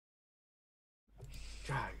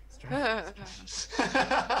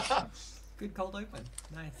Good cold open.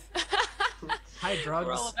 Nice. Hi, drugs.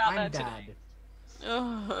 We're all about I'm that Dad.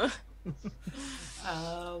 Oh.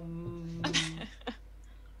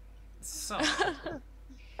 So,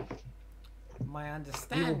 my We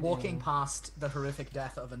understanding. were walking past the horrific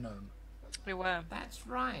death of a gnome. We were. That's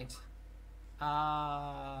right.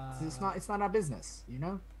 It's not our business, you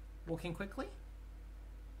know? Walking quickly?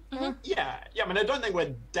 Yeah. I mean, I don't think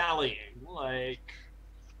we're dallying. Like,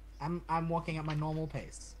 I'm walking at my normal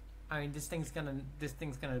pace. I mean, this thing's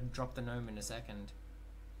gonna drop the gnome in a second.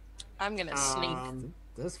 I'm gonna sneak.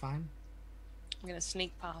 That's fine. I'm gonna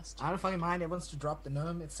sneak past. I don't fucking mind. Everyone's to drop the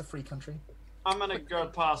gnome. It's a free country. I'm gonna go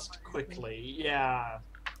past quickly. Yeah.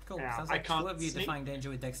 Cool. Yeah, Sounds I like two can't of you sneak. defying danger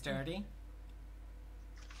with dexterity.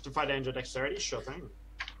 Defy danger, dexterity, sure thing.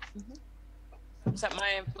 Is that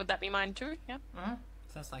my? Would that be mine too? Yeah.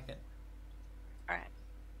 Sounds like it. All right.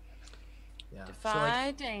 Yeah.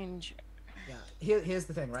 Defy danger. Yeah. Here's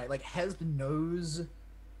the thing, right? Like, Hesb knows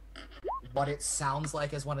what it sounds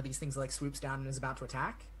like as one of these things like swoops down and is about to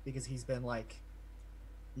attack, because he's been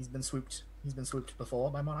swooped before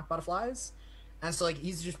by monarch butterflies. And so like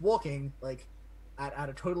he's just walking like at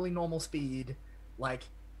a totally normal speed, like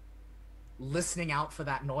listening out for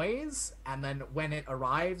that noise, and then when it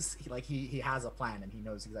arrives, he has a plan and he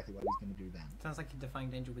knows exactly what he's gonna do then. Sounds like you're defying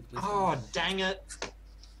danger with wisdom. Oh, dang it.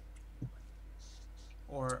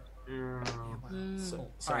 Or So,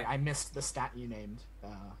 sorry, Alright. I missed the stat you named.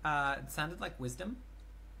 it sounded like wisdom.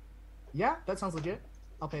 Yeah, that sounds legit.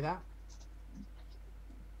 I'll pay that.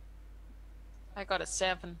 I got a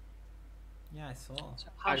 7. Yeah, I saw. So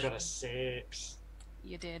I got a 6.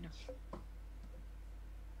 You did.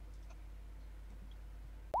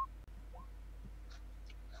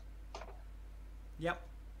 Yep.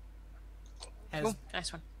 Has Cool.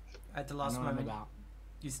 Nice one. at the I last know what I'm moment about.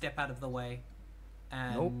 you step out of the way,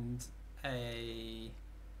 and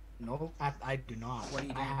No, I do not. What do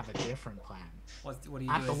you do? I have a different plan. what do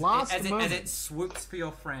you At do the as, last as moment. it swoops for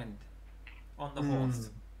your friend on the horse?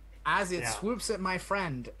 As it Yeah. swoops at my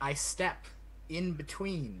friend, I step in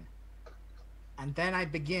between, and then I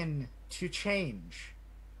begin to change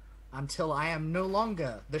until I am no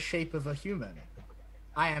longer the shape of a human.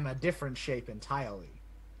 I am a different shape entirely.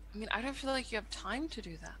 I mean, I don't feel like you have time to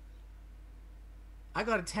do that. I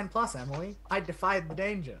got a 10 plus, Emily. I defied the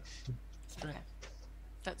danger. It's true.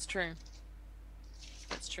 That's true.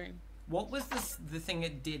 That's true. What was the thing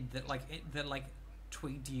it did that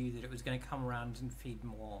twigged you that it was going to come around and feed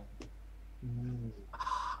more?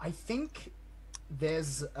 I think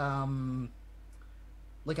there's like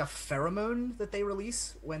a pheromone that they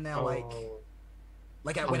release when they're when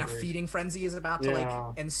a Hungry. feeding frenzy is about to Yeah.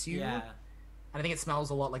 like ensue. Yeah. And I think it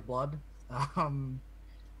smells a lot like blood. And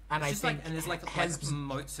It's I just think and there's Hesb's,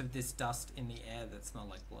 motes of this dust in the air that smell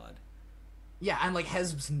like blood. yeah, and like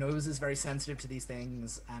Hesb's nose is very sensitive to these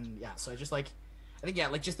things, and yeah, so I just like, I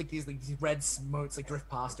think these red motes like drift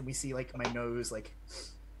past, and we see like my nose like,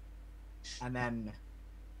 and then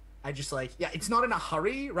I just like, yeah, it's not in a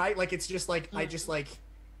hurry, right? Like it's just like I just like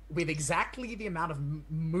with exactly the amount of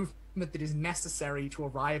movement that is necessary to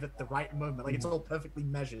arrive at the right moment, like it's all perfectly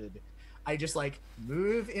measured. I just like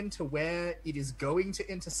move into where it is going to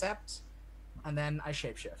intercept, and then I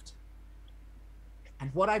shapeshift.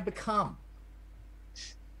 And what I become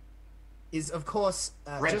is, of course,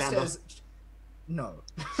 Red just Panda. as no,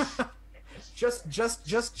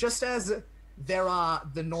 just as there are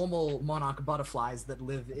the normal monarch butterflies that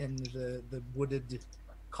live in the wooded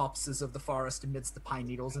copses of the forest amidst the pine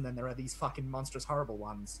needles, and then there are these fucking monstrous, horrible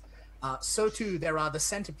ones. So too, there are the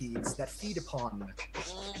centipedes that feed upon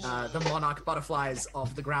the monarch butterflies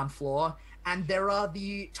of the ground floor, and there are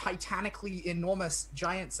the titanically enormous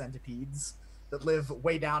giant centipedes that live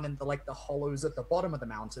way down in the hollows at the bottom of the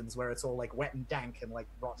mountains, where it's all like wet and dank and like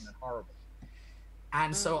rotten and horrible.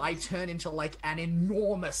 And so I turn into like an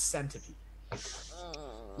enormous centipede.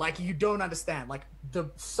 Like you don't understand, like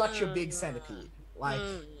such a big centipede. Like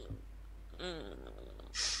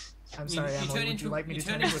I'm sorry, Emily, would you like me to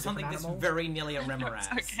turn into a something different that's animal? very nearly a remoraz.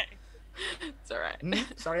 Okay. It's alright.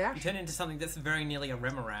 Sorry, Ash? You turn into something that's very nearly a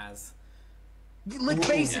remoraz. Like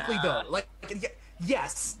basically Yeah. though, like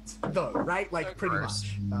yes, though, right? Like So pretty gross.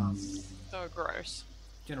 much. So gross.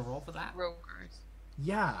 Do you want to roll for that? Real gross.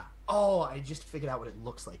 Yeah. Oh, I just figured out what it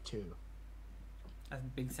looks like too. A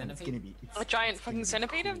big And centipede? it's gonna be A giant it's gonna fucking be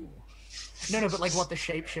centipede? cool. No, but like what the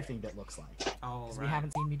shape shifting bit looks like. Oh, 'Cause right. we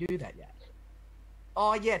haven't seen me do that yet.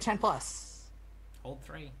 Oh yeah, 10 plus. Hold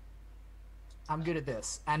 3. I'm good at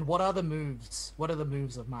this. And what are the moves? What are the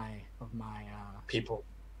moves of my People.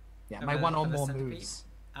 yeah, Of my a- one or of a more centipede? moves?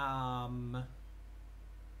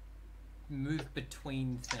 move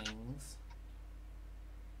between things.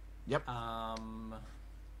 Yep. A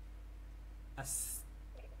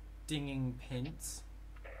stinging pinch.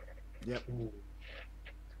 Yep.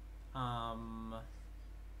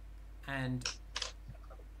 And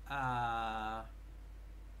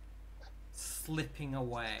slipping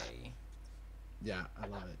away. Yeah, I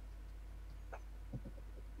love it.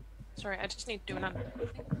 Sorry, I just need to do another.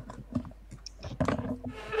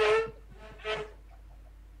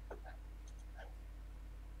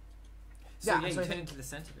 So Yeah, yeah, so you I turn think- into the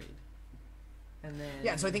centipede. And then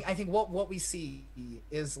Yeah, so I think what we see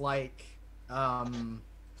is like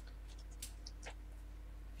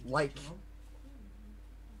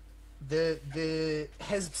the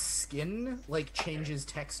his skin like changes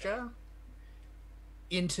texture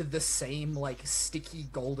into the same like sticky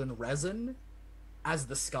golden resin as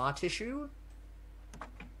the scar tissue,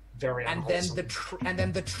 Very and then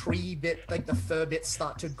unwholesome. the tree bit, like the fur bits,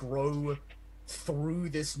 start to grow through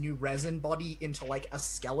this new resin body into like a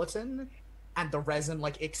skeleton, and the resin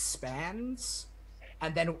like expands,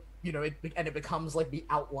 and then it becomes like the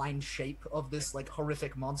outline shape of this like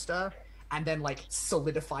horrific monster, and then like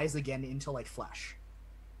solidifies again into like flesh.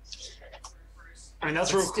 I mean,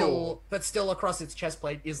 that's But real cool. but still across its chest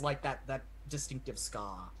plate is like that distinctive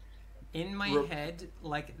scar. in my head,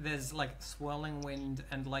 like there's like swirling wind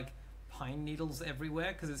and like pine needles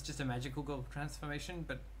everywhere because it's just a magical girl transformation,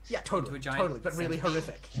 but Yeah, totally, into a giant totally, but really centipede.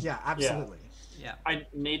 horrific. Yeah, absolutely. Yeah. I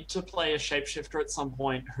need to play a shapeshifter at some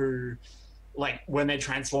point who, like, when they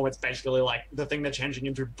transform, it's basically like the thing they're changing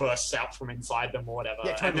into bursts out from inside them or whatever.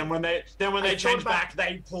 Yeah, totally. And then when they I change thought about- back,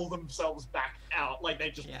 they pull themselves back out. Like they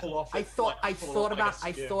just Yeah. pull off. I it, thought like, pull it off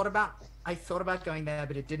like a skin. I thought about going there,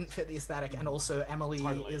 but it didn't fit the aesthetic, and also Emily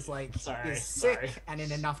Totally. is like Sorry, is sick sorry. and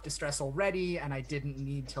in enough distress already, and I didn't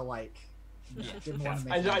need to like didn't want to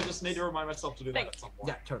make. I that just need to remind myself to do that Thank at some point.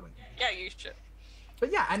 Yeah, totally. Yeah, you should.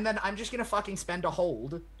 But yeah, and then I'm just gonna fucking spend a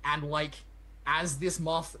hold, and like as this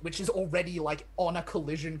moth, which is already like on a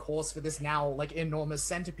collision course for this now like enormous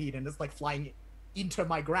centipede, and it's like flying into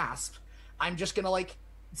my grasp, I'm just gonna like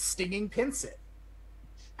stinging pinch it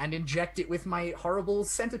and inject it with my horrible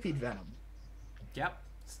centipede venom. Yep.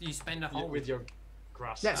 So you spend a Yeah, whole with your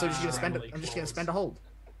grass. Yeah, so I'm just gonna spend. family I'm just gonna claws. spend a hold.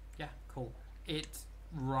 Yeah, cool. It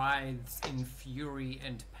writhes in fury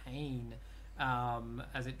and pain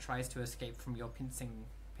as it tries to escape from your pincing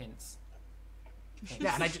pince.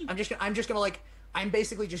 Yeah, and I'm just gonna like, I'm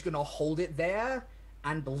basically just gonna hold it there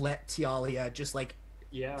and let Tialia just like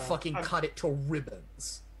Yeah. fucking I'm- cut it to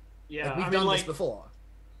ribbons. Yeah. Like we've I mean, done like, this before.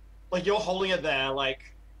 like you're holding it there,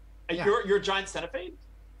 like Yeah. you're a giant centipede.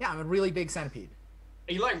 Yeah, I'm a really big centipede.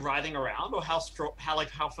 Are you like writhing around, or how strong?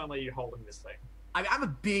 How firmly are you holding this thing? I'm a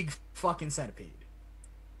big fucking centipede.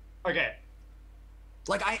 Okay.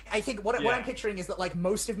 Like I think what Yeah. I'm picturing is that like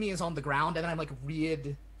most of me is on the ground, and then I'm like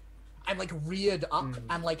reared up,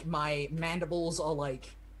 and like my mandibles are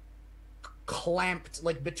like clamped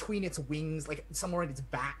like between its wings, like somewhere in its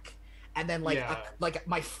back, and then like Yeah. like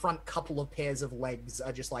my front couple of pairs of legs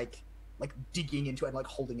are just like digging into it and like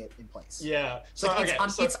holding it in place. Yeah. So So like, okay.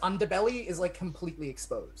 So its underbelly is like completely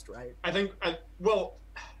exposed, right? I think.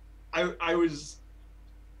 I was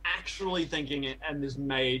actually thinking it, and this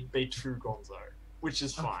may be true Gonzo, which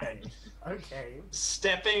is fine. Okay.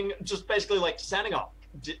 Stepping, just basically like standing up,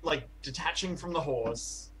 like detaching from the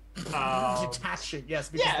horse. Detaching, yes,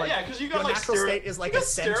 because Yeah, like, yeah, because you got your like natural stirrup- state is like you a got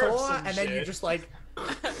stirrups centaur, and then you shit. just like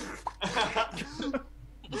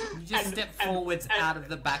You just And- step and- forwards and out of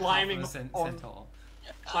the back half climbing of the on- centaur.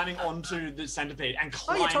 climbing onto the centipede and Oh,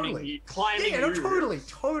 climbing, yeah, totally. climbing yeah, no, you, totally,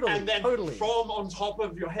 and then totally. from on top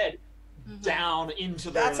of your head down into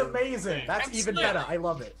the. That's amazing. thing. That's even Absolutely. better. I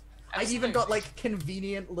love it. I've even Absolutely. got like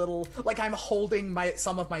convenient little, like I'm holding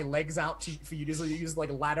some of my legs out for you to use like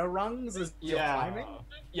ladder rungs as you're Yeah. climbing.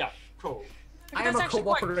 Yeah. Cool. I am That's a actually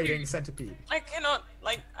quite cooperating cute. centipede. Like, you know,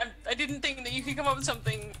 like I didn't think that you could come up with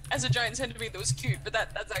something as a giant centipede that was cute, but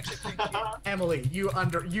that's actually pretty cute. Emily, you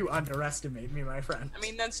underestimate me, my friend. I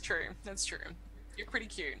mean, that's true. That's true. You're pretty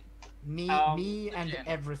cute. Me and yeah.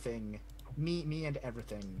 everything. Me and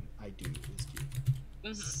everything I do is cute.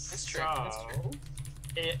 That's true. That's true.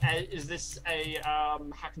 Is this a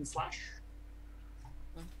hack and slash?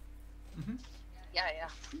 Yeah, yeah.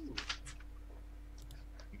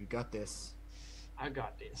 You got this. I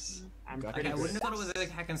got this. I'm Got Like, pretty I this. wouldn't have good. thought it was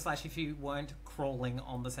a hack and slash if you weren't crawling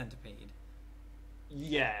on the centipede.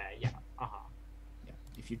 Yeah. Yeah. Uh huh. Yeah.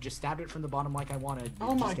 If you just stabbed it from the bottom like I wanted, you Oh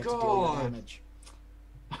just my get to deal your God. damage.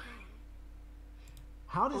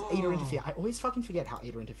 How does Ada Oh. interfere? I always fucking forget how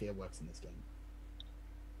Ada interfere works in this game.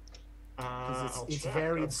 Because I'll it's check.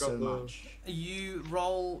 varied I've got so the- much. You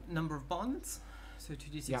roll number of bonds. So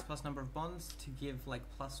 2d6 Yep. plus number of bonds to give like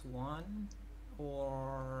 +1,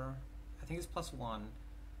 or I think it's +1.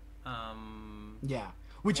 Yeah.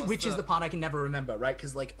 Which What's is the- the part I can never remember, right?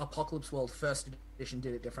 Because like Apocalypse World First Edition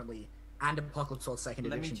did it differently, and Apocalypse World Second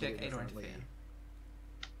Let me Edition check did it aid or differently. interfere.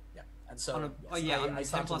 Yeah. And so On a, oh yes, yeah, I on the 10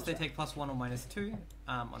 started plus to- they take +1 or -2.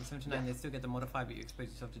 On 79 Yeah. they still get the modifier, but you expose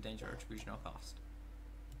yourself to danger, attribution, or cost.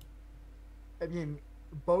 I mean,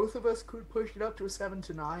 both of us could push it up to a 7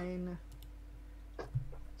 to 9.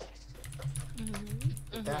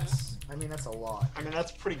 But that's a lot. I mean,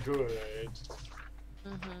 that's pretty good.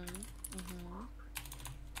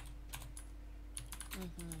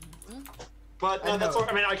 But no, I that's know. all,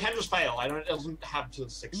 I mean, I can just fail. It doesn't have to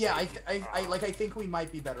succeed. Yeah, I think we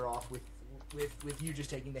might be better off with you just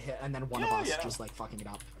taking the hit and then one of Yeah, us yeah. just like fucking it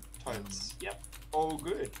up. Totes. Yep. All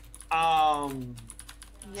good. Yeah,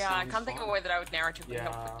 I Sounds can't think of a fine. way that I would narratively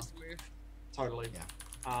help Yeah. with this move. Totally.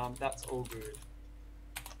 Yeah. That's all good.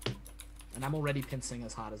 And I'm already pincing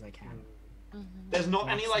as hard as I can. There's not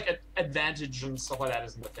any like advantage and stuff like that.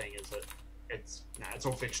 Isn't the thing? Is it? It's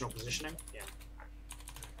all fictional positioning. Yeah.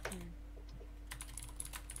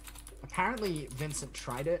 Apparently, Vincent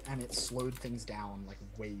tried it and it slowed things down like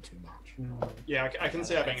way too much. Yeah, I can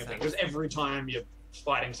see that being a makes thing. sense. Because every time you're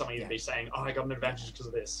fighting something, you'd Yeah. be saying, "Oh, I got an advantage because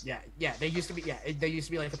of this." Yeah. They used to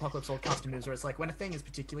be like Apocalypse World custom moves where it's like when a thing is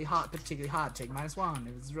particularly hard, take -1.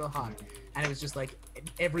 It was real hard, and it was just like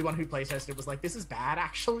everyone who playtested was like, "This is bad,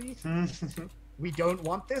 actually. We don't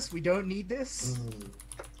want this. We don't need this."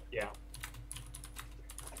 Yeah.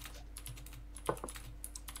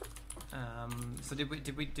 So did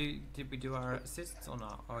we do our assists or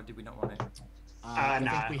not, or did we not want it? I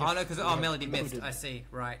think nah. we Oh have- no, because we have Melody missed. included- I see.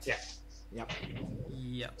 Right. Yeah. Yep.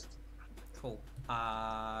 Yep. Cool.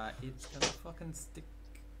 It's gonna fucking stick.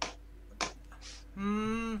 I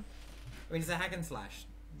mean, it's a hack and slash,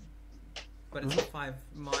 but it's a 5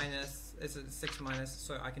 minus. It's a 6 minus,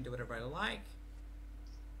 so I can do whatever I like.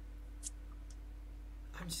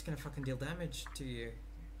 I'm just gonna fucking deal damage to you.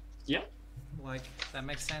 Yep. Like that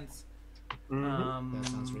makes sense. That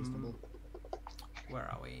sounds reasonable. Where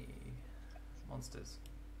are we? Monsters.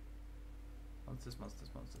 Monsters.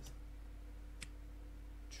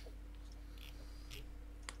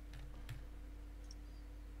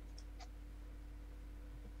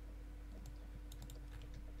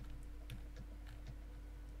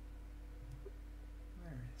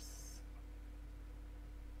 Where is?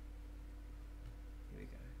 Here we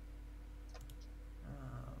go.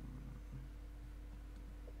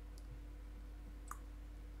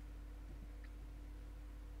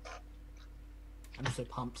 I'm so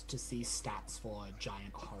pumped to see stats for a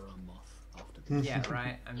giant horror moth after this. Yeah,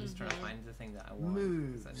 right. I'm just trying to find the thing that I want.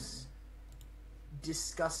 Moves.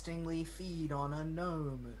 Disgustingly feed on a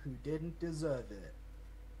gnome who didn't deserve it.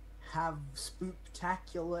 Have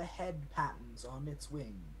spooktacular head patterns on its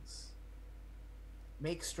wings.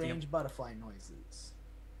 Make strange butterfly noises.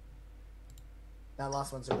 That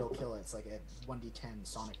last one's a real killer. It's like a 1d10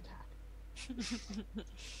 sonic attack.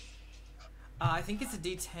 I think it's a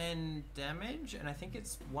D10 damage, and I think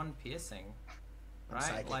it's 1 piercing, right?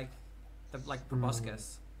 psychic. Like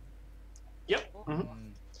proboscis. Yep.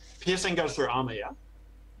 Piercing goes through armor. Yeah.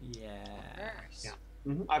 Yeah. Yes.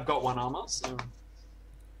 Yeah. I've got 1 armor, so.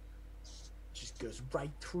 Just goes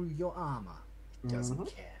right through your armor. Doesn't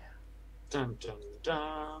care. Dun dun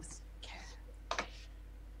dun.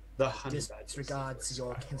 The honey badger. Disregards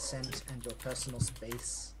your consent and your personal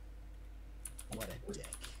space. What a dick.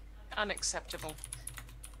 Unacceptable.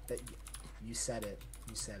 That you said it.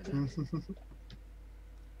 You said it.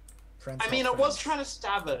 Friends I mean, help it was friends. trying to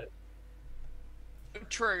stab it.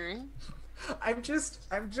 True. I'm just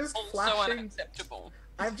Also flashing. unacceptable.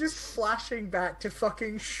 I'm just flashing back to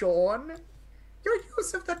fucking Sean. Your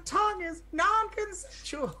use of the tongue is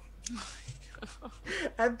non-consensual.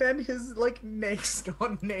 And then his like next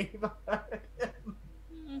door neighbor.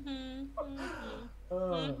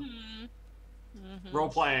 Oh. Role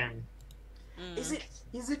playing. Is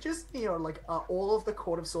it just me, or like are all of the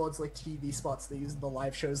Court of Swords like TV spots they use in the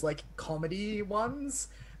live shows like comedy ones?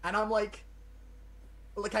 And I'm like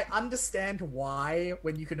I understand why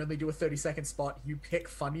when you can only do a 30-second spot you pick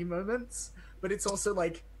funny moments, but it's also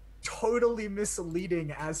like totally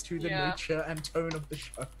misleading as to the Yeah. nature and tone of the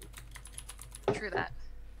show. True that.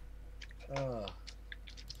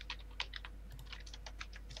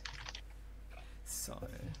 So,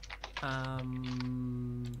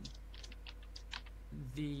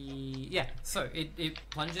 so it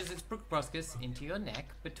plunges its proboscis into your neck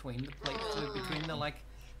between the plates, between the like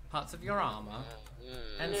parts of your armor,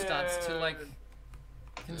 and starts to like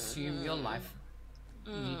consume your life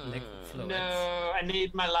liquid fluids. No, I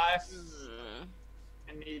need my life.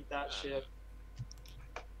 I need that shit.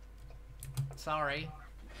 Sorry.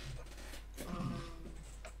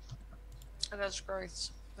 Oh, that's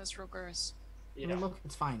gross. That's real gross. I Yeah. mean, look,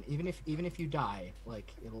 it's fine. Even if you die,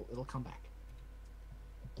 like it'll come back.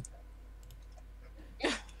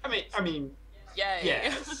 I mean, Yay.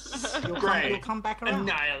 yes. You'll Great. come back around.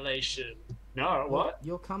 Annihilation. No, what?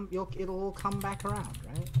 It'll all come back around,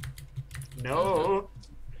 right? No.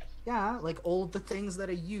 Yeah, like all the things that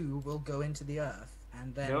are you will go into the earth,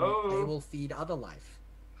 and then No. they will feed other life.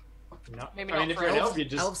 No. Maybe I mean, not if you're an for elf, you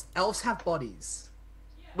just... Elves have bodies.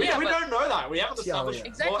 We Yeah, but- don't know that. We haven't Yeah, established yeah.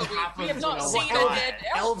 Exactly, what we happens have not when elves seen a die. dead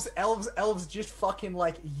Elves just fucking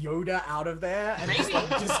like Yoda out of there and just Maybe.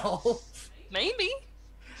 like dissolve. Maybe.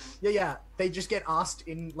 Yeah. They just get asked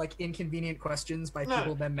in like inconvenient questions by No.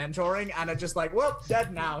 people they're mentoring, and are just like, "Well,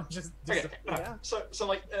 dead now." Just Okay, no. yeah. So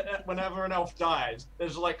like, whenever an elf dies,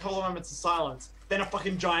 there's like a couple of moments of silence. Then a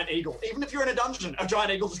fucking giant eagle. Even if you're in a dungeon, a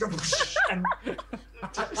giant eagle just goes and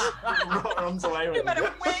runs away with No matter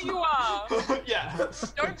it. where you are. Yeah.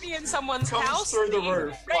 Don't be in someone's Comes house. through the leave,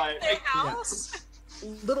 roof, wreck like- their yeah. house.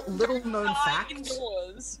 Little known Die fact.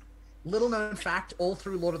 indoors. Little known fact, all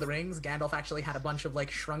through Lord of the Rings, Gandalf actually had a bunch of like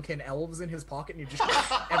shrunken elves in his pocket, and he just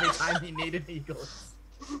every time he needed eagles.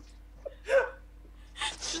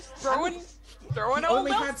 Just throwing He old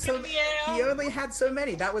only had elves so in the air. he only had so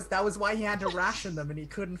many. That was why he had to ration them, and he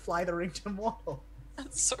couldn't fly the ring to mortal.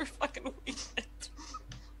 That's so fucking weird.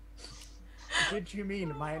 Did you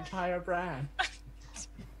mean my entire brand?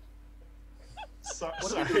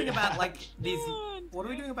 What are we doing about like these? What are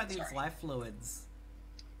we doing about these life fluids?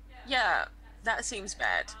 Yeah, that seems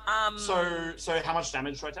bad. So how much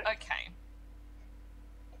damage do I take? Okay.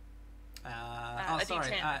 Oh, a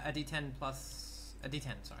sorry, D10. a D10 plus a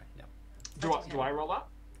D10. Sorry, yeah. Do I roll that?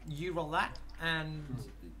 You roll that, and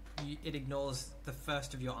it ignores the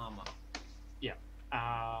first of your armor. Yeah.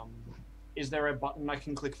 Is there a button I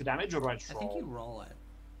can click for damage, or do I just I roll? think you roll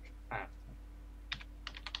it.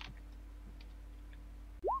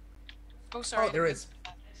 Oh, sorry. Oh, there is.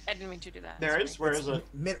 I didn't mean to do that. There Sorry. is. Where is it?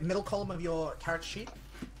 Middle column of your character sheet,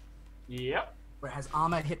 Yep. where it has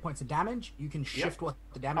armor, hit points, and damage. You can shift what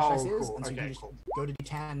the damage Oh, dice is, cool. and so you Okay, can just cool. go to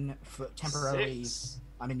D10 for temporarily. 6.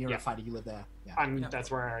 I mean, you're Yeah. a fighter. You live there. Yeah. Yep. That's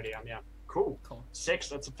where I already am. Yeah. Cool. Cool. 6.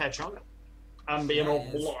 That's a fair chunk. I'm being all Yeah,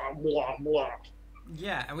 it is. blah blah blah.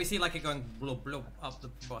 Yeah, and we see like it going blub blub up the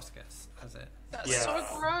proboscis as it. That's Yeah.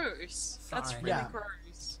 so gross. That's Sorry. really Yeah.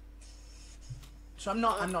 gross. So I'm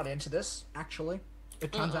not into this actually.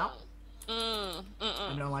 It turns out I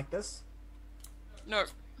don't like this. No.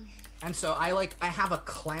 And so I have a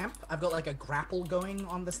clamp. I've got like a grapple going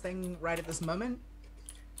on this thing right at this moment.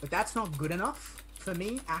 But that's not good enough for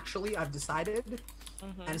me, actually, I've decided.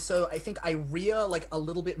 And so I think I rear like a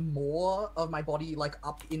little bit more of my body like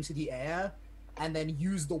up into the air, and then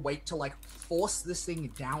use the weight to like force this thing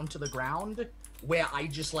down to the ground, where I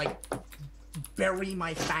just like bury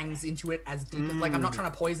my fangs into it as deep as like I'm not trying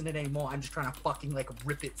to poison it anymore. I'm just trying to fucking like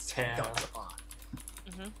rip its Tear. guts apart.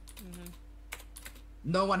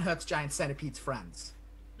 No one hurts giant centipede's friends.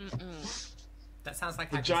 That sounds like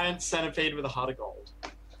The hack and giant centipede with a heart of gold.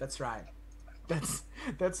 That's right.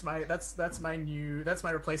 That's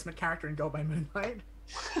my replacement character in Go by Moonlight.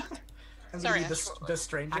 I'm Sorry, gonna be Ash, the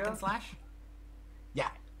stranger. hack and slash. Yeah,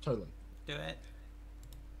 totally. Do it.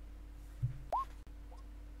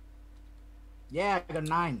 Yeah, I got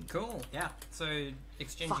 9. Cool. Yeah. So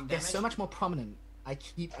exchanging Fuck, they're damage. so much more prominent. I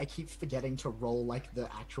keep forgetting to roll like the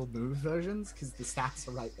actual move versions because the stats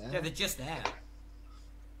are right there. Yeah, they're just there.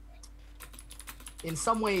 In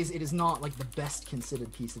some ways, it is not like the best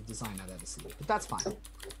considered piece of design I've ever seen, but that's fine.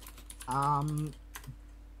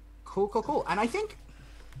 Cool. And I think,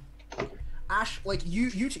 Ash, like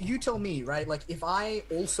you tell me, right? Like if I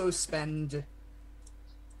also spend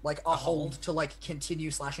like a hold to like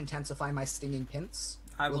continue / intensify my stinging pints,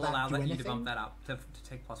 I will that allow do that you to anything bump that up to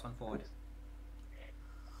take +1 forward.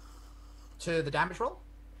 to the damage roll.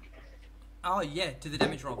 Oh yeah, to the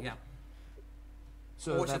damage roll. Yeah.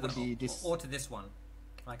 So Or to that the would be or to this one,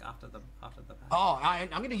 like after the. Oh, I'm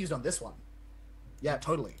gonna use it on this one. Yeah,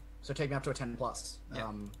 totally. So take me up to a 10 plus.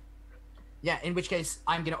 Yeah. Yeah, in which case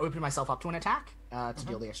I'm gonna open myself up to an attack to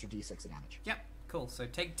deal the extra d6 of damage. Yep. Cool. So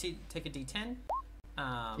take a D10.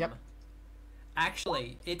 Yep.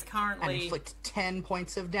 Actually, it's And currently inflict 10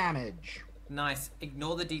 points of damage. nice.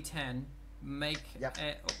 Ignore the D10. Make Yep.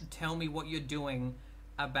 tell me what you're doing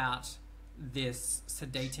about this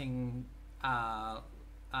sedating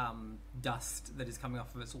dust that is coming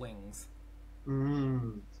off of its wings.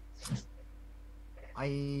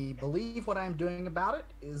 I believe what I'm doing about it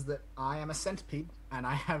is that I am a centipede, and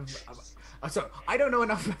I have. So I don't know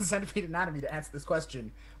enough about centipede anatomy to answer this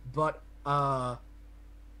question, but I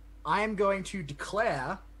am going to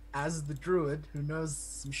declare, as the druid who knows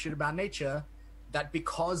some shit about nature, that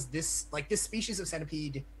because this species of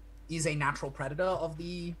centipede is a natural predator of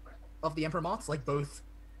the emperor moths, like both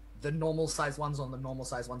the normal size ones on the normal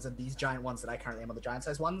size ones and these giant ones that I currently am on the giant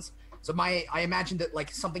size ones. So I imagine that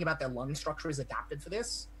like something about their lung structure is adapted for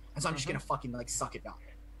this, and so I'm just gonna fucking like suck it down.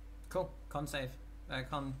 Cool. Con save.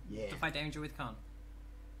 Con. Yeah. Defy danger with con.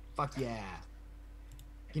 Fuck yeah.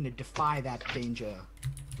 Gonna defy that danger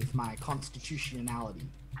with my constitutionality.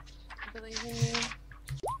 I believe in you.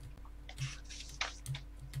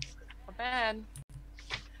 Not bad.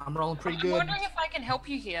 I'm rolling pretty I'm good. wondering if I can help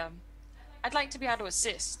you here. I'd like to be able to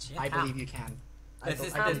assist. I believe you can. There's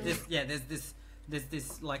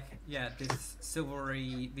this like these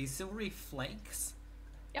silvery flakes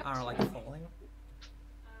Yep. are like falling.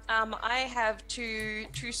 I have two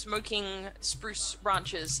smoking spruce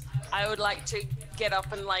branches. I would like to get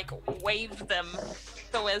up and like wave them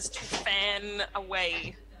so as to fan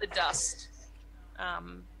away the dust,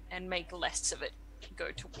 and make less of it go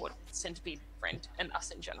toward Centipede Friend and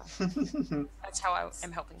us in general. That's how I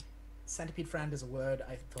am helping. Centipede friend is a word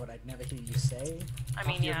I thought I'd never hear you say. I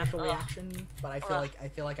mean, off your yeah. initial reaction, but I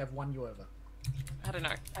feel like I've won you over. I don't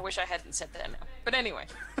know. I wish I hadn't said that now. But anyway.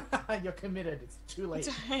 You're committed. It's too late.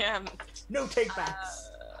 Yeah. No takebacks.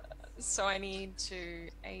 So I need to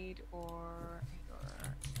aid or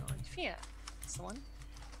fear. That's the one.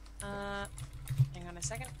 Hang on a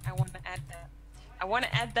second. I want to add that. I want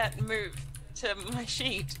to add that move to my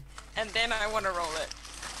sheet, and then I want to roll it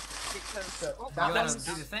because So, You that want one's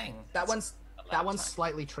to do the thing. that one's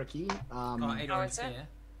slightly tricky. Aid or is it? fear.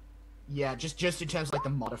 Yeah, just in terms of like the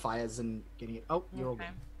modifiers and getting it. Oh, you're all okay.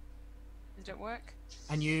 good. Did it work?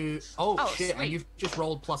 And you. Oh, shit! sweet. And you've just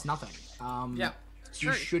rolled plus nothing. Yeah. So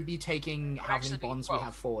you True. should be taking how many actually bonds being we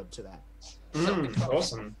have forward to that.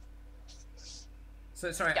 Awesome.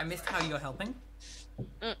 So sorry, Yeah. I missed how you're helping.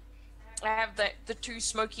 I have the two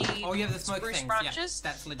smoky Oh, you have the smoke spruce things. branches,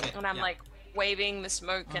 Yeah, that's legit. and I'm yeah. like waving the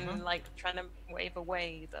smoke and Mhm. like trying to wave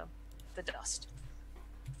away the dust.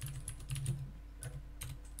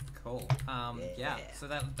 Cool. Yeah. So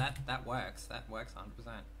that works. That works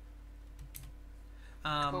 100%.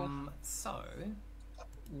 Cool. So,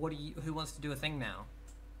 who wants to do a thing now?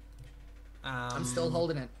 I'm still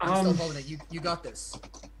holding it. I'm still holding it. You got this.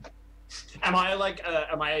 Am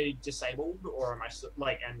I disabled or am I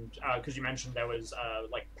because you mentioned there was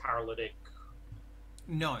like paralytic.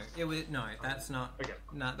 No, that's not. Okay.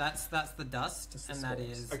 No, that's the dust, Just the and that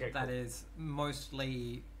spores. is Okay, that cool. is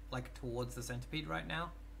mostly like towards the centipede right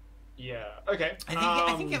now. Yeah. Okay.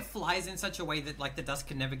 I think it flies in such a way that like the dust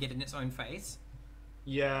can never get in its own face.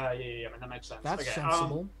 Yeah. I mean that makes sense. That's okay.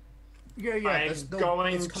 sensible. Yeah. I'm It's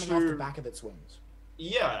going coming off the to- back of its wings.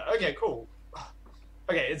 Yeah. Okay. Cool.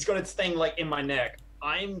 Okay, it's got its thing like in my neck.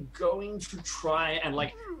 I'm going to try and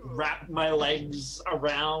like wrap my legs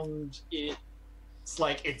around its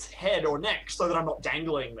like its head or neck so that I'm not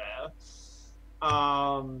dangling there.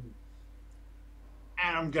 And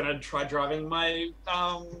I'm gonna try driving my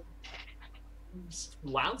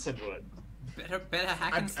lance into it. Better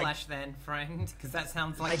hack and I- slash then, friend, because that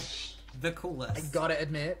sounds like the coolest. I gotta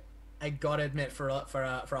admit, for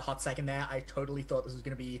a hot second there, I totally thought this was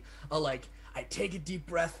gonna be I take a deep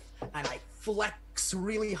breath and I flex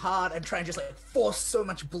really hard and try and just like force so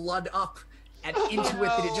much blood up and into it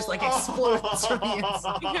that it just like explodes from the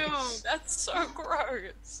inside. Ew, that's so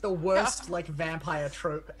gross. The worst like vampire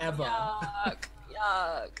trope ever. Yuck.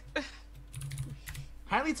 Yuck.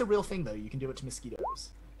 Apparently, it's a real thing though. You can do it to mosquitoes.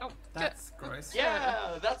 Oh, good. That's gross.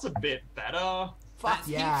 Yeah, that's a bit better. Fuck That's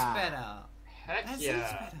yeah! heaps better. Heck That's yeah.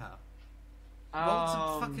 heaps better. Roll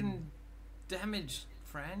some fucking damage,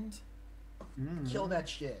 friend. Kill that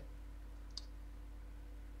shit.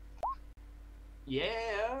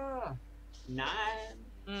 Yeah. 9.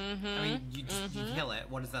 Mm-hmm. I mean, you kill it.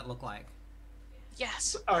 What does that look like?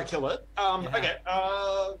 Yes. Kill it. Yeah. Okay.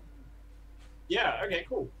 Yeah. Okay.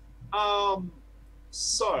 Cool.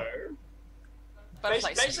 So But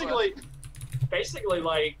basically,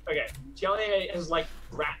 like, okay, Jelly has like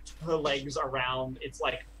wrapped her legs around its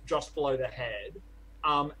like just below the head,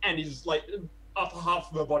 and is like upper half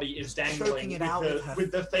of her body is dangling Choking it out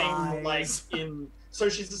with her thing thighs. like in. So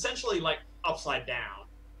she's essentially like upside down.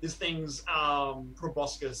 This thing's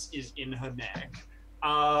proboscis is in her neck.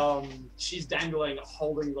 She's dangling,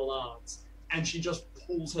 holding the lance, and she just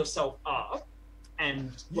pulls herself up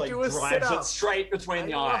and You like do a drives sit-up. it straight between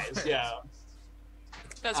the I love eyes. it. Yeah.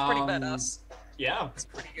 That's pretty Um, badass. Yeah. That's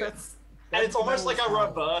pretty good. And it's almost like a Well,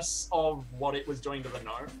 reverse of what it was doing to the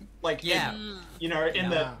gnome. Like, Yeah. you know, in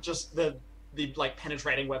Yeah. the like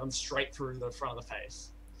penetrating weapon straight through the front of the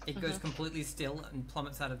face. It goes completely still and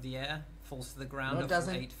plummets out of the air, falls to the ground No, it a full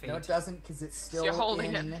doesn't. 8 feet. No, it doesn't, because it's still You're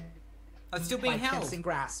holding in it. Oh, it's still my being held. fencing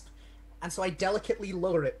grasp. And so I delicately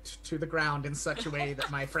lower it to the ground in such a way that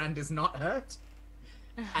my friend is not hurt.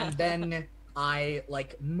 And then I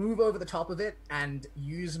like move over the top of it and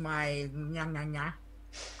use my nya,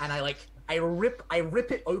 and I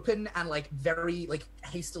rip it open and like very like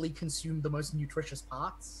hastily consume the most nutritious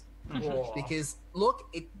parts. Oh. Because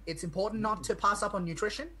look, it's important not to pass up on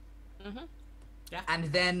nutrition. Mhm. Yeah.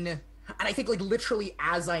 And I think like literally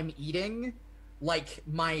as I'm eating, like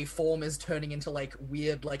my form is turning into like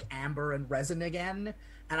weird like amber and resin again,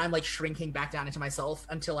 and I'm like shrinking back down into myself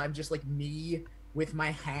until I'm just like me with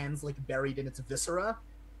my hands like buried in its viscera.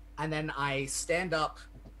 And then I stand up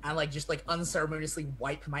and like just like unceremoniously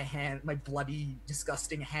wipe my bloody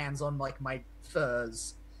disgusting hands on like my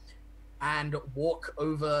furs, and walk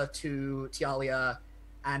over to Tialia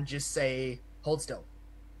and just say, hold still.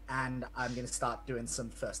 And I'm gonna start doing some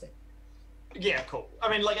first aid. Yeah, cool. I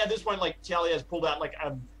mean, like at this point, like Talia has pulled out like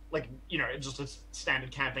you know, just a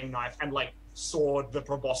standard camping knife and like sawed the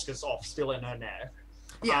proboscis off, still in her neck.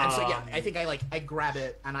 Yeah, and so yeah, I think I grab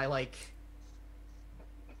it and I like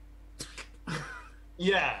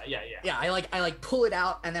Yeah. yeah, I like pull it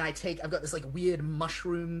out, and then I've got this like weird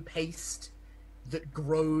mushroom paste that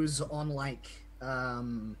grows on like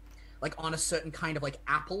on a certain kind of like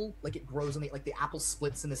apple, like it grows on the apple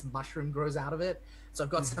splits and this mushroom grows out of it. So I've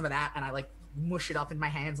got some of that, and I like mush it up in my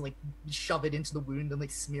hands and like shove it into the wound and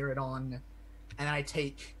like smear it on. And then I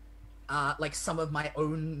take like some of my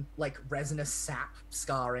own like resinous sap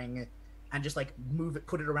scarring and just like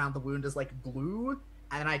put it around the wound as like glue.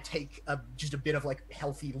 And then I take just a bit of like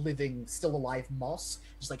healthy living still alive moss,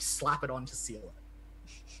 just like slap it on to seal it.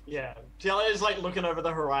 Yeah. Talia is like looking over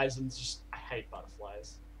the horizons. Just, I hate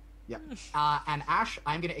butterflies. Yep. And Ash,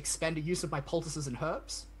 I'm going to expend a use of my poultices and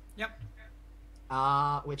herbs. Yep.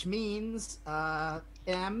 Which means,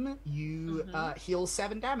 you heal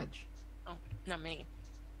 7 damage. Oh, not me.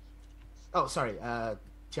 Oh, sorry,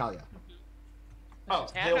 Talia. Oh,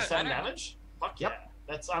 Yeah, I heal don't- 7 I don't- damage? Fuck Yep.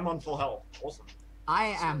 yeah. I'm on full health. Awesome.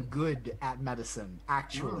 I am good at medicine,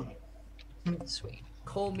 actually. Sweet.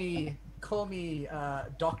 Call me,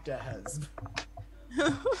 Dr. Hesb.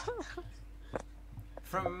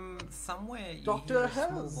 From somewhere you Dr. hear a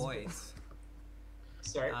small Hess. voice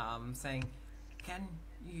Sorry. saying, "Can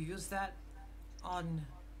you use that on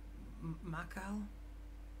Makal?"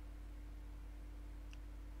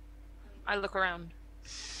 I look around.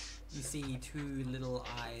 You see 2 little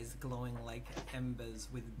eyes glowing like embers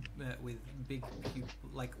with big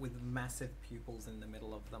with massive pupils in the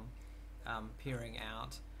middle of them, peering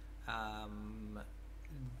out.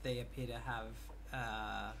 They appear to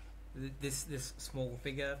have this small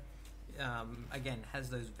figure. Again, has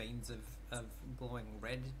those veins of glowing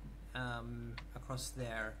red across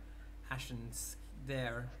their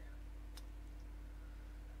their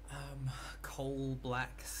coal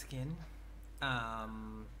black skin.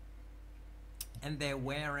 And they're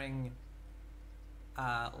wearing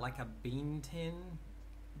like a bean tin,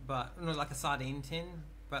 but no, like a sardine tin,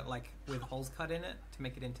 but like with holes cut in it to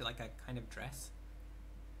make it into like a kind of dress.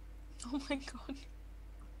 Oh my god.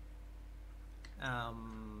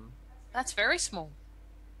 That's very small.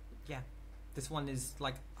 Yeah, this one is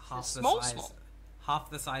like half the Small, size, small. half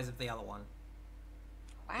the size of the other one.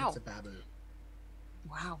 Wow. It's a babu.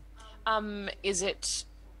 Wow. Is it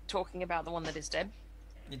talking about the one that is dead?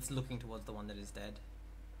 It's looking towards the one that is dead,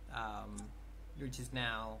 which is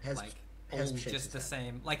now Has- like has all shaped just his the head.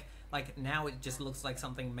 same. Like now it just looks like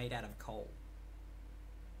something made out of coal.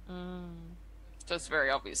 So it's very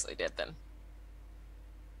obviously dead then.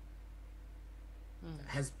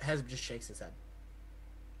 Hesb just shakes his head.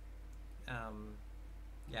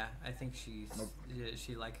 Yeah, I think she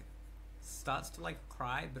like starts to like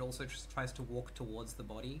cry, but also just tries to walk towards the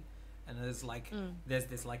body. And there's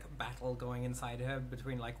this like battle going inside her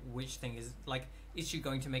between like which thing is like, is she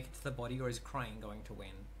going to make it to the body, or is crying going to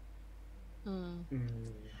win?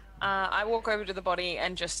 I walk over to the body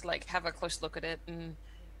and just like have a close look at it and,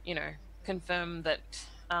 you know, confirm that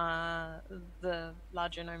the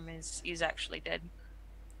larger gnome is actually dead.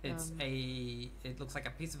 It's it looks like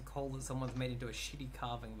a piece of coal that someone's made into a shitty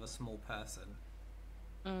carving of a small person.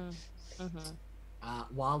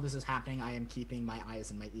 While this is happening, I am keeping my eyes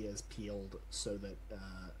and my ears peeled so that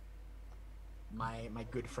my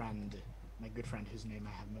good friend whose name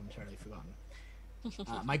I have momentarily forgotten,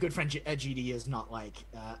 my good friend GD is not like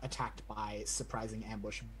attacked by surprising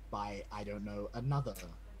ambush by, I don't know, another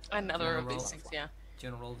Another of roll? these things, yeah. Do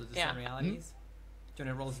you want to roll to Yeah. discern realities? Do you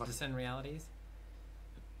want to roll to discern realities?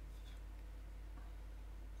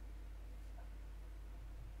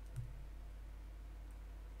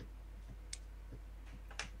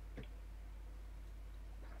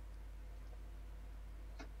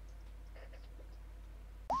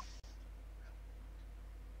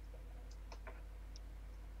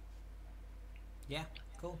 Yeah,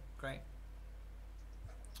 cool, great.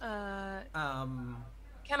 Cannot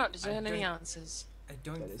discern any don't- answers. I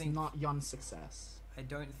don't That is think not yon success. I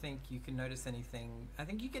don't think you can notice anything. I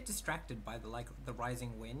think you get distracted by the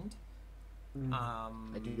rising wind. I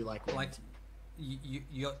do like wind. Like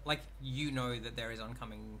you're like you know that there is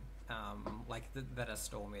oncoming that a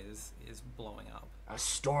storm is blowing up.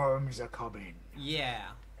 Storms are coming.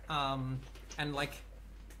 Yeah. And like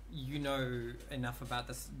you know enough about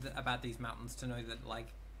about these mountains to know that like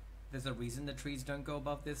there's a reason the trees don't go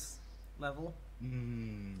above this level.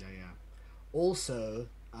 Yeah. Also,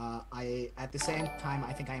 at the same time,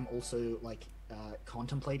 I think I am also like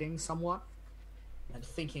contemplating somewhat and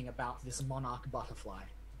thinking about this monarch butterfly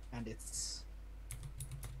and its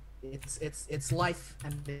life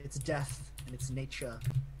and its death and its nature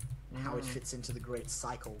and how it fits into the great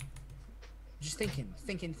cycle. Just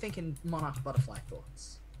thinking monarch butterfly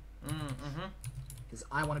thoughts. Because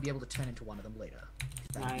I want to be able to turn into one of them later.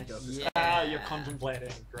 That'd be dope as Ah, you're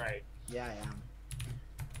contemplating. Great. Yeah, I am.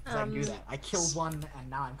 'Cause I do that. I killed one, and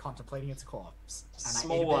now I'm contemplating its corpse. And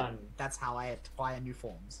Small I ate a bit. one. That's how I acquire new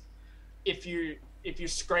forms. If you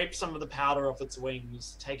scrape some of the powder off its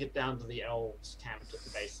wings, take it down to the elves camped at the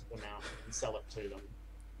base of the mountain and sell it to them.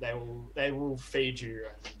 They will feed you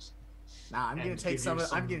and Now I'm gonna And take give some. you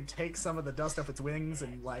I'm gonna take some of the dust off its wings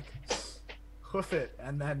and like hoof it,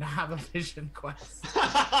 and then have a vision quest.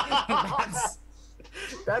 And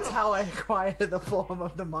that's how I acquire the form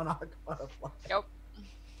of the monarch butterfly. Yep.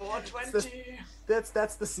 420.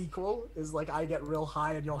 That's the sequel. Is like I get real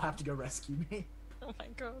high and you'll have to go rescue me. Oh my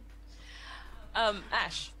god.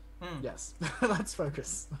 Ash, Yes, let's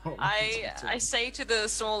focus. I say to the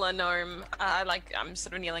smaller gnome, I'm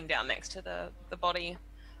sort of kneeling down next to the body,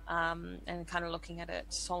 and kind of looking at it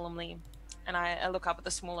solemnly, and I look up at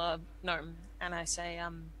the smaller gnome and I say,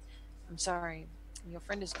 I'm sorry, your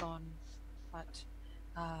friend is gone, but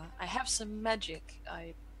I have some magic.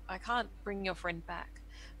 I can't bring your friend back,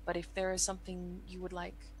 but if there is something you would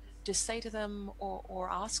like to say to them or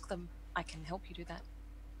ask them, I can help you do that.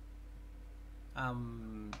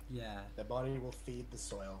 Yeah. The body will feed the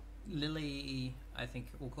soil. Lily, I think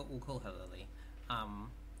we'll call her Lily.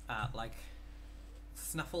 Like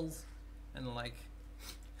snuffles and like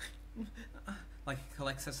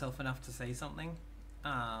collects herself enough to say something.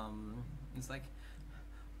 It's like,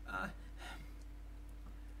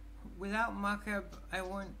 without Makab, I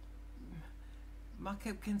won't.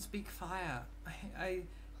 Makab can speak fire. I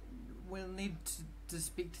will need to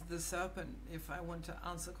speak to the serpent if I want to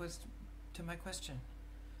answer to my question.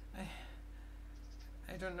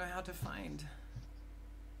 I don't know how to find.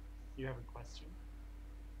 You have a question?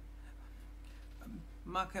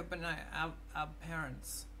 Makab and I, our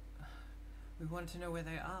parents. We want to know where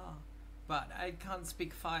they are, but I can't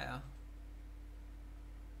speak fire.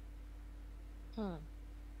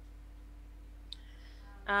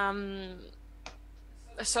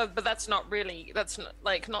 So, but that's not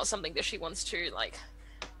not something that she wants to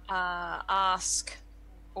ask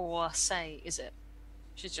or say, is it?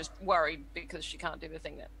 She's just worried because she can't do the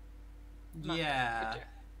thing that Yeah. could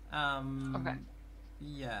do. Okay.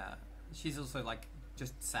 Yeah. She's also like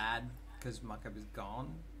just sad because Makab is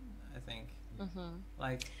gone. I think.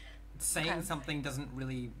 Like saying something doesn't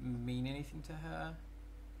really mean anything to her.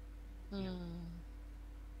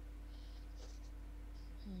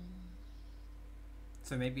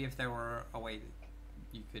 So maybe if there were a way that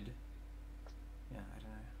you could, yeah, I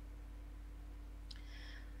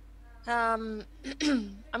don't know.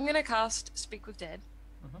 I'm gonna cast Speak with Dead.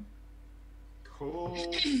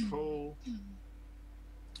 Cool.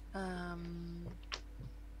 I'm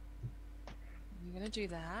gonna do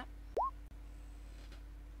that.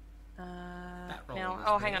 roll Now,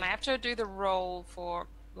 was hang on. good. I have to do the roll for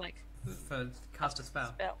For cast a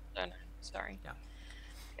spell. spell. Oh no, sorry. Yeah.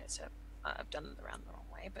 Okay, so I've done it around the wrong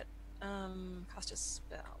way, but cast a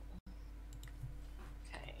spell.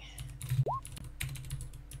 Okay.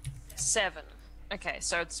 7. Okay,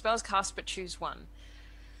 so the spell's cast, but choose one.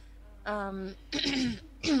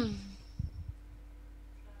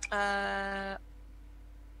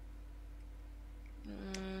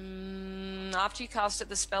 After you cast it,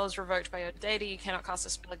 the spell is revoked by your deity. You cannot cast a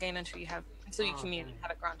spell again until you commune and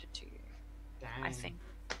have it granted to you. Dang. I think.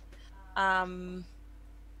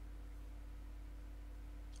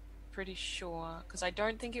 pretty sure, because I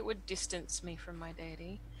don't think it would distance me from my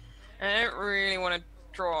deity. And I don't really want to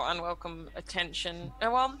draw unwelcome attention.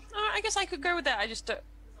 Well, I guess I could go with that. I just don't,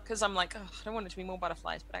 because I'm like, oh, I don't want it to be more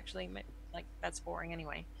butterflies, but actually, like, that's boring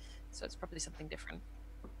anyway. So it's probably something different.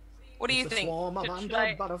 What do you It's a think? swarm of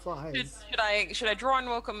undead butterflies. Should I draw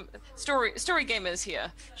unwelcome story gamers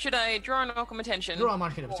here? Should I draw unwelcome attention? Draw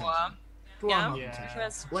unwelcome attention. Draw Yeah? unwelcome Yeah. attention.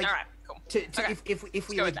 That's, Like, all right, cool. Okay. If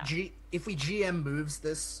we go like with that. if we GM moves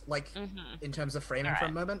this like in terms of framing for a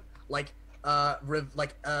Alright. moment, like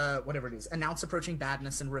whatever it is, announce approaching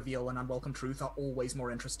badness and reveal an unwelcome truth are always more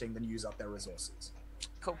interesting than use up their resources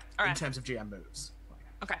Cool. All in right. terms of GM moves.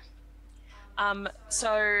 Okay.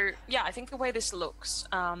 So yeah, I think the way this looks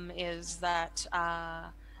is that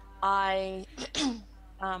I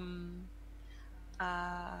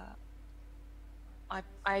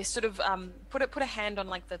I sort of put a hand on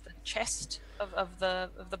like the chest of the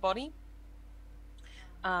body,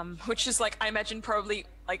 which is like, I imagine probably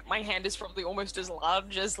like my hand is probably almost as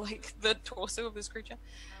large as like the torso of this creature,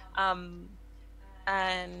 and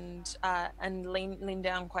lean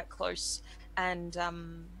down quite close, and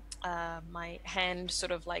my hand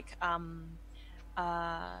sort of like I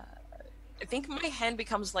think my hand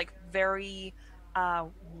becomes like very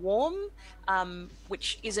warm,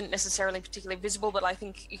 which isn't necessarily particularly visible, but I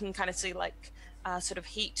think you can kind of see like sort of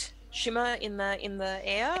heat shimmer in the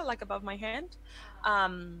air, like above my hand.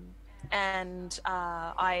 And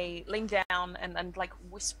I lean down and like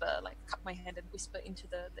whisper, like cup my hand and whisper into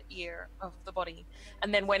the ear of the body.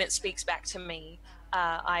 And then when it speaks back to me,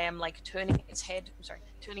 I am like turning its head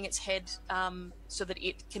so that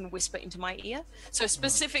it can whisper into my ear. So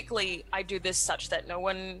specifically, I do this such that no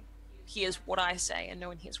one hears what I say and no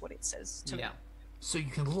one hears what it says to me. So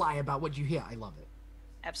you can lie about what you hear. I love it.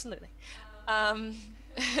 Absolutely.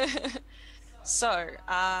 So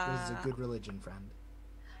This is a good religion, friend.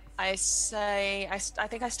 I say, I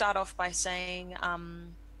think I start off by saying,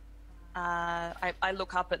 I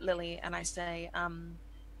look up at Lily and I say,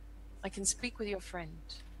 I can speak with your friend.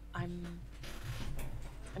 I'm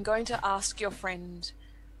going to ask your friend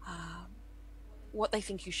what they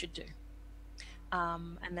think you should do.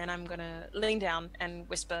 And then I'm going to lean down and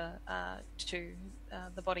whisper to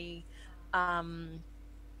the body. What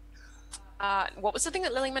was the thing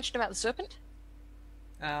that Lily mentioned about the serpent?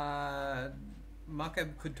 Marco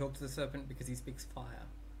could talk to the serpent because he speaks fire.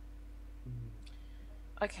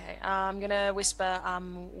 Okay, I'm gonna whisper,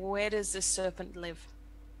 where does this serpent live?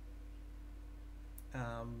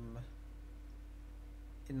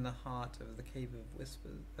 In the heart of the Cave of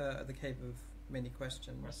Whispers, the Cave of Many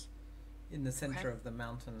Questions, in the center of the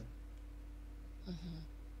mountain.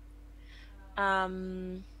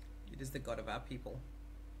 It is the god of our people.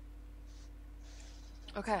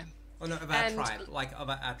 Okay. Oh no, of our tribe, like of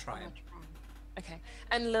our tribe. Okay.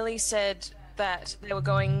 And Lily said that they were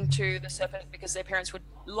going to the serpent because their parents were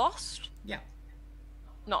lost? Yeah.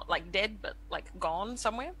 Not like dead, but like gone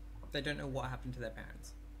somewhere? They don't know what happened to their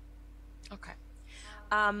parents. Okay.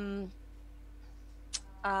 I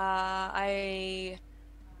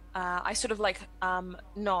sort of like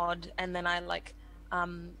nod, and then I like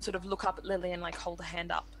sort of look up at Lily and like hold a hand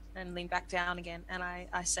up and lean back down again, and I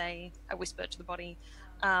whisper to the body,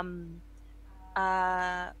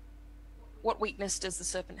 what weakness does the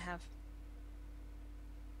serpent have?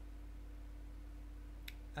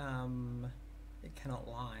 It cannot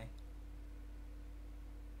lie.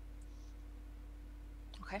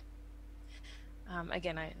 Okay.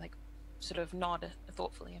 Again, I like sort of nod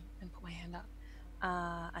thoughtfully and put my hand up,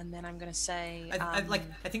 and then I'm gonna say, I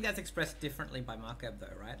think that's expressed differently by Markeb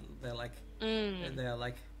though, right? They're like, they're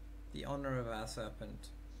like, the honor of our serpent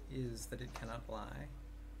is that it cannot lie.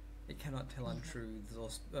 It cannot tell untruths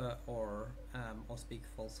or speak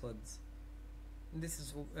falsehoods. And this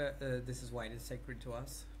is why it is sacred to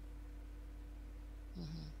us.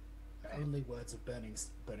 Only words of burning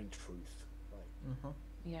truth. Like,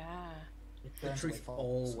 yeah. it The burns truth away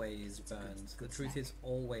false. always It's a good- burns. The good truth snack. is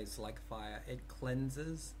always like fire. It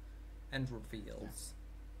cleanses and reveals.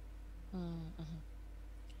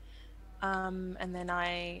 And then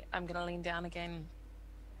I'm gonna lean down again,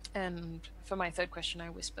 and for my third question, I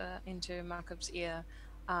whisper into Markub's ear,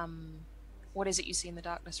 what is it you see in the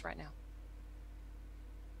darkness right now?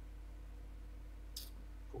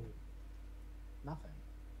 Ooh. Nothing.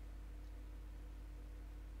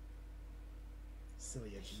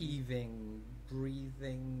 Silly edgy. Heaving,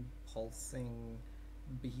 breathing, pulsing,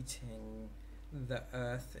 beating. The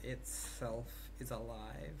earth itself is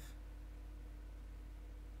alive.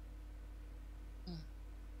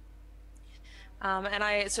 And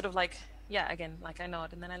I sort of like yeah, again, like I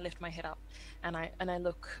nod, and then I lift my head up, and I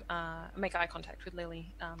look, make eye contact with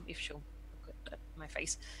Lily, if she'll look at my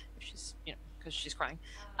face, if she's, you know, because she's crying,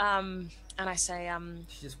 and I say,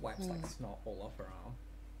 She just wipes like snot all off her arm.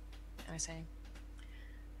 and I say,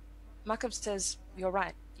 Makab says you're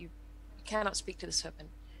right. You cannot speak to the serpent.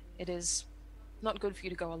 It is not good for you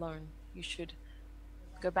to go alone. You should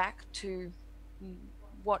go back to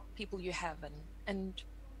what people you have and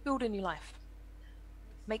build a new life.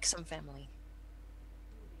 Make some family.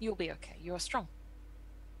 You'll be okay. You're strong.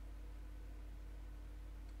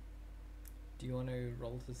 Do you want to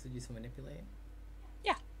roll to seduce or manipulate?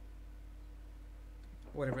 Yeah.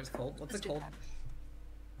 Whatever it's called. What's Let's it do called? that.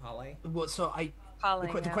 Parlay? Well, so Parlay,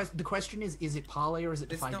 yeah. the question is it parlay or is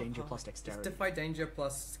it It's defy not danger parlay. plus dexterity? It's defy danger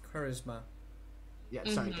plus charisma. Yeah,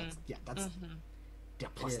 sorry, Mhm. that's yeah, It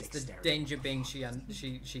plus is. The dexterity. danger being she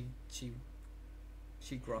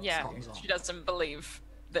groks Yeah, you. Songs she doesn't believe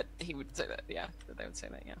that he would say that. Yeah, that they would say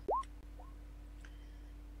that. Yeah.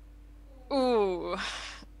 Ooh.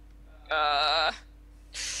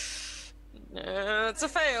 It's a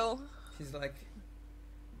fail. She's like,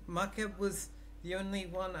 Makab was the only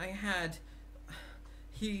one I had.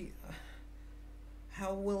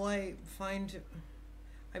 How will I find...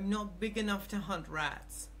 I'm not big enough to hunt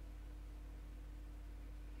rats.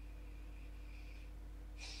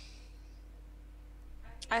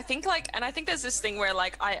 I think I think there's this thing where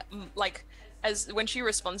as when she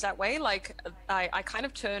responds that way, I kind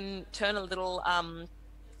of turn a little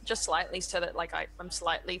just slightly so that I'm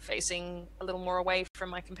slightly facing a little more away from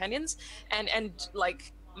my companions, and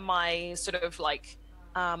like my sort of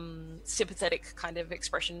sympathetic kind of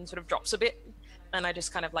expression sort of drops a bit, and I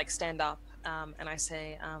just kind of stand up and I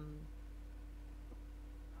say,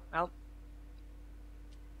 well,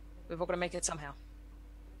 we've all got to make it somehow.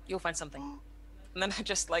 You'll find something. And then I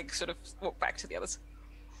just sort of walk back to the others.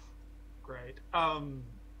 Great.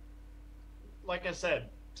 Like I said,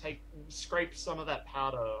 scrape some of that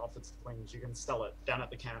powder off its wings. You can sell it down at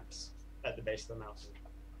the camps at the base of the mountain.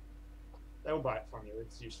 They'll buy it from you.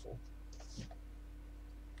 It's useful.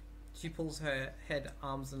 She pulls her head,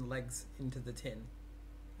 arms, and legs into the tin,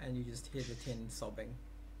 and you just hear the tin sobbing.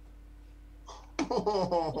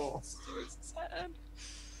 Oh, So sad.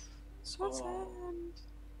 So sad.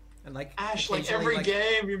 And Ash, like occasionally, every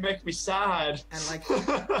game, you make me sad.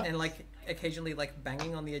 and occasionally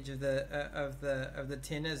banging on the edge of the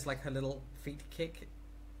tin as her little feet kick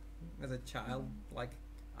as a child,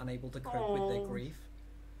 unable to cope with their grief.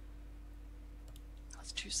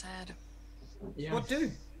 That's too sad. Yeah. What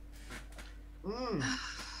do?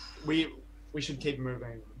 We should keep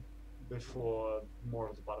moving before more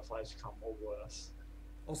of the butterflies become or worse.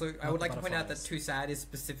 Also, I Not would the like to point out that butterflies. too sad is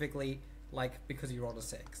specifically because you rolled a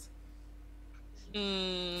 6.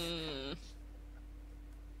 Mm.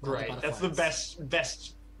 Great. That's the best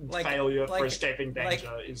Like- failure for like- escaping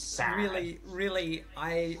danger is sad. Really,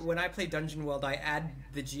 when I play Dungeon World, I add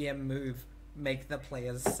the GM move, make the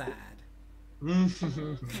players sad.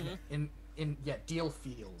 Deal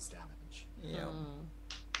feels damage. Yeah.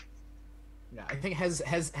 Yeah, I think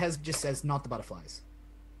has just says not the butterflies,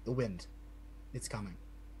 the wind, it's coming.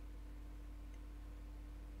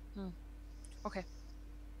 Okay.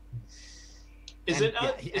 Is And,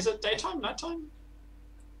 it is it daytime, nighttime?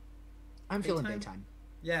 I'm feeling Daytime? daytime.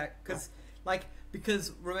 Yeah,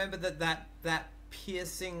 because remember that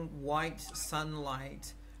piercing white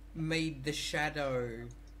sunlight made the shadow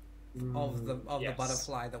of the yes.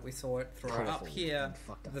 butterfly that we saw it throw. Colorful Up here, and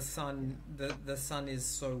fucked up. the sun is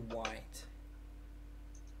so white.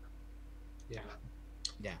 Yeah.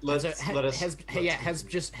 Yeah. Let's- So let us- has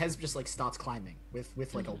just starts climbing with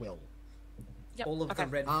a will. Yep. All of okay. the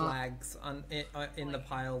red flags in the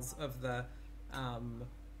piles of the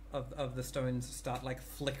of the stones start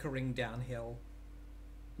flickering downhill.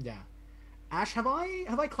 Yeah. Ash, have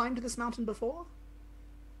I climbed this mountain before?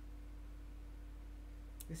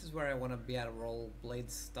 This is where I want to be able to roll blade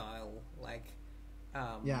style,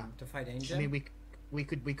 Yeah. defy danger. I mean, we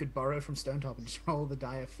could borrow from Stonetop and just roll the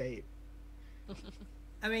die of fate.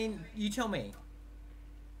 I mean, you tell me.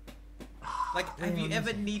 Have you Yeah,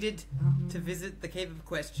 ever needed to visit the Cave of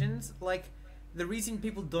Questions? The reason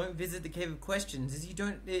people don't visit the Cave of Questions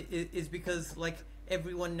is because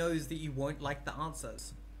everyone knows that you won't like the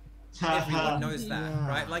answers. Everyone knows that, Yeah.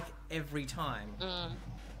 right? Every time.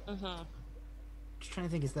 Just trying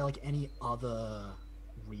to think, is there any other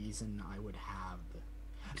reason I would have?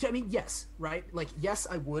 So, I mean, yes, right? Yes,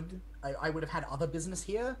 I would. I would have had other business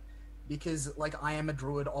here, because I am a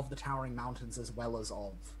druid of the Towering Mountains as well as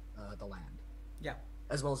of the land, Yeah.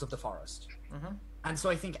 as well as of the forest. Mhm. And so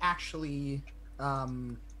I think actually,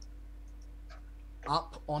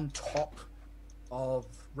 up on top of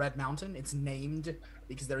Red Mountain. It's named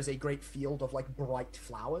because there is a great field of like bright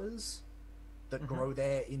flowers that grow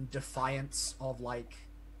there in defiance of like,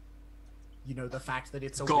 you know, the fact that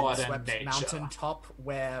it's a God and windswept nature. mountaintop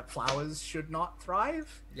where flowers should not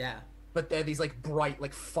thrive. Yeah. But they're these like bright,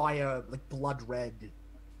 like fire, like blood red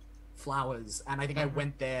flowers, and I think I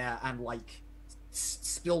went there and like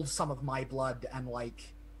spilled some of my blood and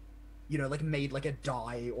like, you know, like made like a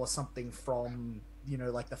dye or something from, you know,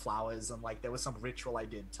 like the flowers, and like there was some ritual I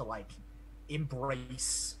did to like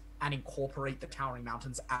embrace and incorporate the towering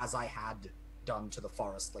mountains as I had done to the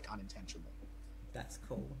forest, like unintentionally. That's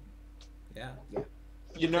cool. Yeah. Yeah.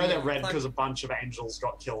 You know Yeah, that red it's like- because a bunch of angels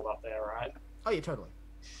got killed up there, right? Oh yeah, totally.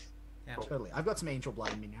 Yeah. Totally. I've got some angel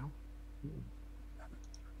blood in me now.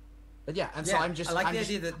 But yeah, and so Yeah, I'm just. I like I'm the just,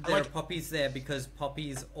 idea that I there like, are poppies there because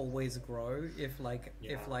poppies always grow if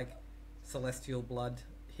celestial blood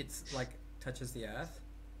touches the earth.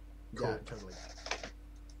 Yeah, totally.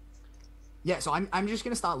 Yeah, so I'm just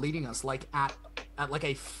gonna start leading us like at like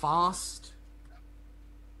a fast.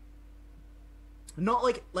 Not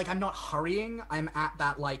like I'm not hurrying. I'm at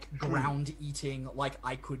that like ground eating, like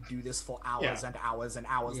I could do this for hours and hours and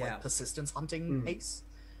hours, Yeah. like persistence hunting pace.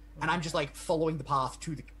 And I'm just like following the path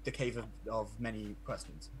to the cave of many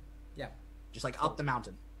questions. Yeah. Just like up the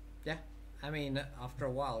mountain. Yeah, I mean, after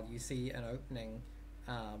a while, you see an opening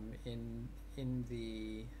in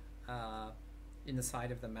the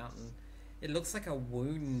side of the mountain. It looks like a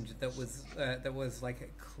wound that was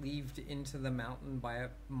like cleaved into the mountain by a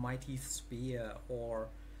mighty spear, or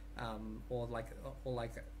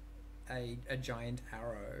like a giant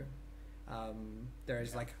arrow.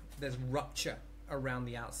 There's rupture around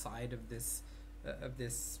the outside of this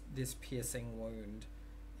piercing wound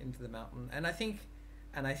into the mountain, and I think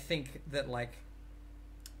that like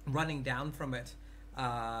running down from it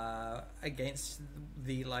against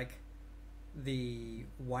the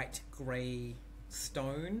white grey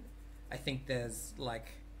stone, I think there's like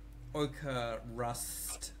ochre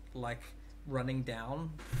rust like running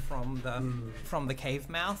down from the cave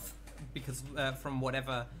mouth, because from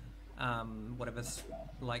whatever's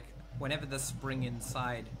like whenever the spring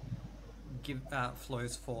inside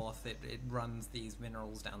flows forth, it runs these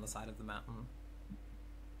minerals down the side of the mountain.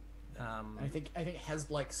 I think Hez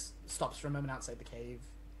like stops for a moment outside the cave,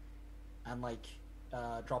 and like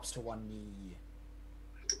drops to one knee,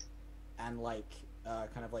 and like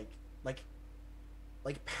kind of like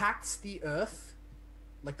pats the earth,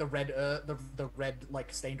 like the red the red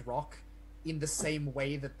like stained rock, in the same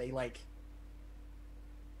way that they like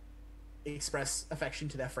express affection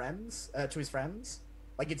to their friends, to his friends.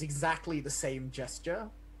 Like it's exactly the same gesture,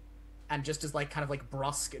 and just as like kind of like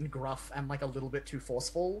brusque and gruff and like a little bit too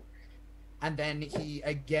forceful. And then he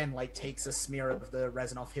again like takes a smear of the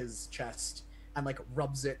resin off his chest and like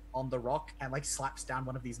rubs it on the rock and like slaps down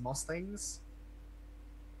one of these moss things.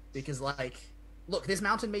 Because like, look, this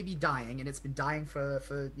mountain may be dying, and it's been dying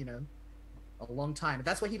for you know, a long time.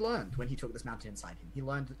 That's what he learned when he took this mountain inside him. He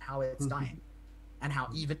learned how it's dying, and how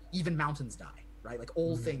even mountains die, right? Like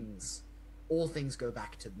all things go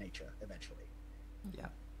back to nature eventually. Yeah.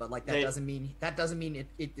 But like that doesn't mean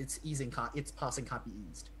it's easing, its passing can't be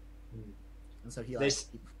eased. And so he like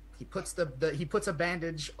he puts he puts a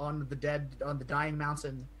bandage on the dying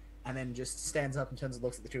mountain, and then just stands up and turns and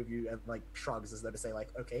looks at the two of you and like shrugs as though to say like,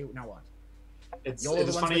 okay, now what? You're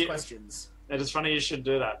the ones with questions. It is funny you should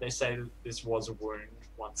do that. They say that this was a wound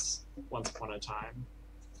once upon a time,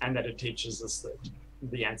 and that it teaches us that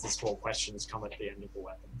the answers to all questions come at the end of the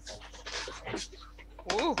weapon.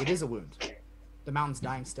 Ooh. It is a wound. The mountain's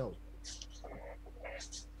dying still.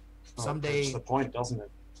 Someday, that's the point, doesn't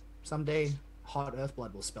it? Someday, hot earth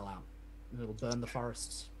blood will spill out, and it'll burn the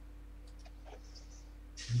forests.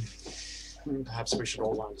 Perhaps we should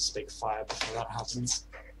all learn to speak fire before that happens.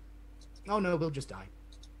 Oh no, we'll just die.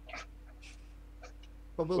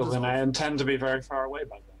 But well, then I intend to be very far away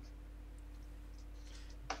by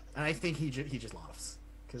then. And I think he just laughs,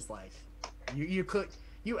 because like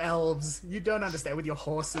you elves, you don't understand with your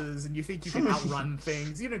horses, and you think you can outrun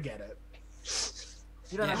things. You don't get it.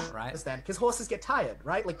 You don't understand, because horses get tired,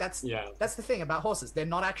 right? Like that's the thing about horses. They're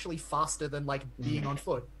not actually faster than like being on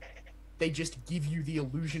foot. They just give you the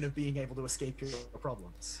illusion of being able to escape your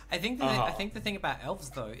problems. I think the thing about elves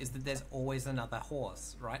though is that there's always another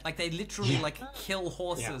horse, right? Like they literally like kill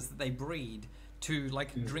horses that they breed to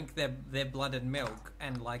like drink their blood and milk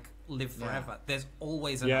and like live forever. There's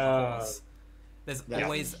always another horse. There's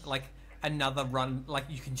always like another run. Like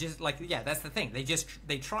you can just like that's the thing.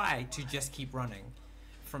 They try to just keep running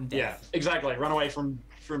from death. Yeah, exactly. Run away from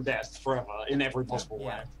death forever in every possible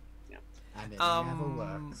way. And it never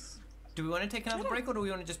works. Do we want to take another break, or do we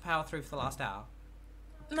want to just power through for the last hour?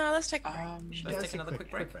 No, let's take a break. Let's take another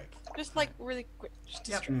quick break. Just like really quick. Just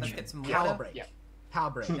Yep, let's get some Power water. break. Yeah. Power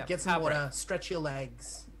break. Yeah, Get some power water. break. Stretch your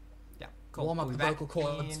legs. Yeah, cool. Warm up We'll the be vocal back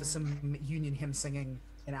cords in- for some union hymn singing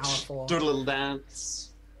in hour 4. Do a little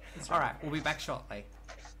dance. Alright, we'll be back shortly.